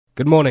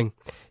Good morning.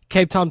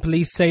 Cape Town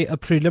police say a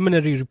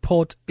preliminary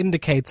report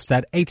indicates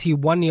that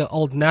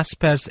 81-year-old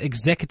Naspers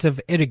executive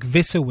Eric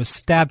Wiese was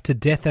stabbed to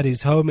death at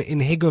his home in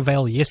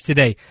Higgovale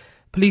yesterday.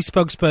 Police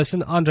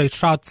spokesperson Andre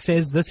Trout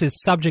says this is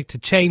subject to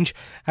change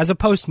as a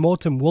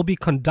post-mortem will be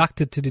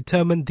conducted to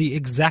determine the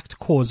exact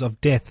cause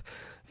of death.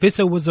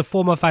 Wiese was a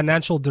former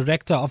financial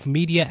director of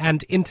media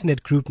and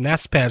internet group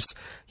Naspers.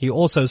 He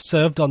also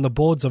served on the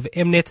boards of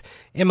Mnet,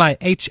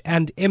 MIH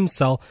and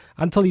MCell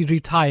until he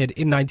retired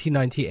in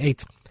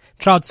 1998.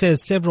 Trout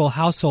says several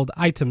household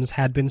items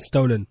had been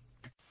stolen.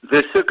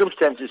 The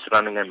circumstances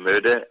surrounding a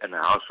murder and a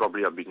house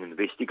robbery are being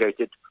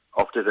investigated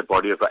after the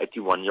body of an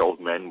 81-year-old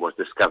man was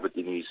discovered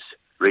in his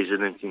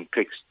residence in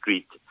Peck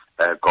Street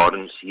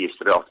Gardens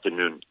yesterday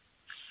afternoon.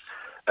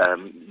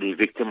 The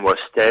victim was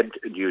stabbed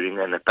during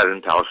an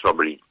apparent house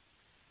robbery.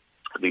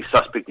 The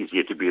suspect is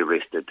yet to be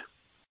arrested.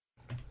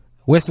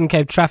 Western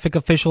Cape traffic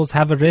officials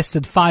have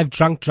arrested 5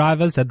 drunk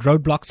drivers at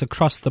roadblocks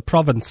across the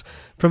province.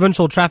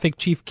 Provincial Traffic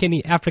Chief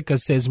Kenny Africa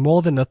says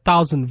more than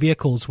 1,000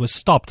 vehicles were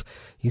stopped.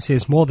 He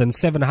says more than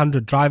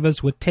 700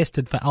 drivers were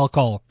tested for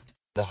alcohol.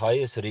 The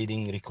highest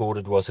reading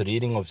recorded was a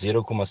reading of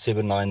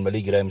 0.79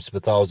 milligrams per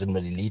 1,000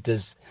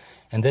 milliliters,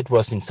 and that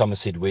was in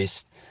Somerset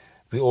West.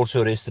 We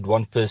also arrested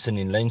one person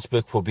in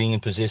Laingsburg for being in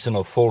possession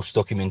of false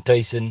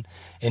documentation,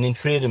 and in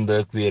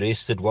Vredenburg we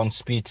arrested one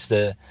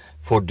speedster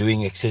for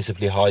doing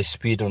excessively high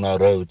speed on our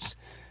roads.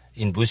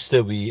 In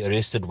Worcester we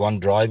arrested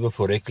one driver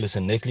for reckless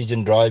and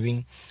negligent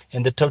driving,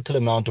 and the total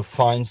amount of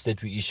fines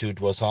that we issued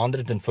was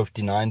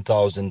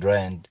 159,000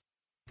 rand.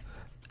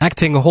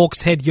 Acting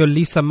Hawks head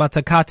Yolisa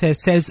Matakate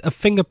says a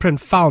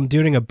fingerprint found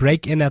during a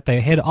break-in at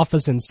their head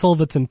office in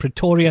Silverton,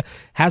 Pretoria,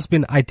 has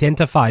been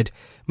identified.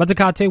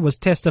 Matakate was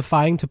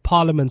testifying to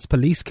Parliament's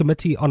Police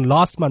Committee on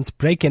last month's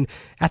break-in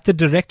at the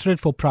Directorate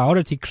for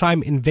Priority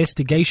Crime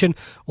Investigation,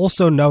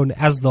 also known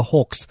as the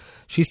Hawks.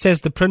 She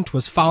says the print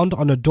was found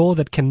on a door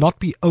that cannot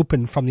be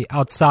opened from the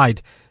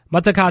outside.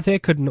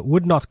 Matakate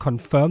would not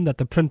confirm that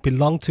the print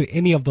belonged to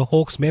any of the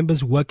Hawks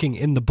members working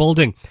in the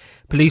building.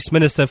 Police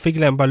Minister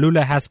Higgovale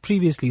Mbalula has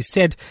previously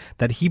said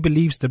that he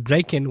believes the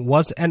break-in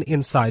was an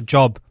inside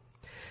job.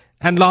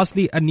 And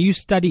lastly, a new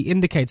study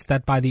indicates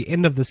that by the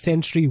end of the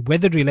century,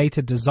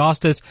 weather-related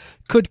disasters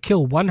could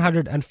kill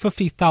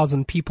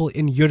 150,000 people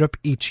in Europe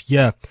each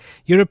year.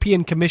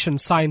 European Commission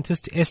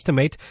scientists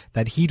estimate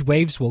that heat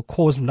waves will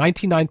cause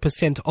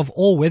 99% of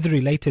all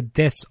weather-related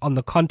deaths on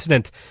the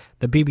continent.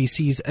 The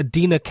BBC's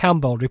Adina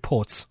Campbell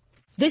reports.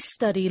 This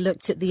study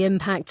looked at the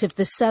impact of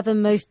the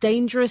 7 most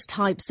dangerous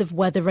types of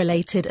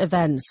weather-related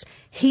events: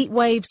 heat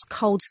waves,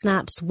 cold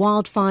snaps,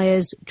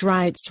 wildfires,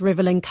 droughts,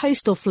 riverine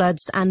coastal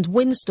floods and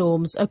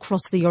windstorms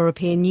across the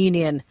European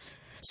Union.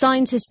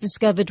 Scientists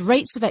discovered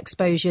rates of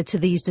exposure to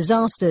these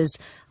disasters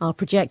are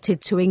projected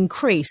to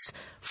increase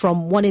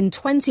from 1 in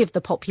 20 of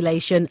the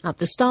population at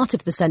the start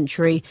of the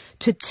century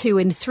to 2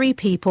 in 3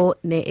 people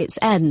near its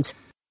end.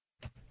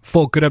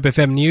 For Good Hope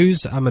FM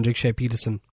News, I'm Andrik Shea Peterson.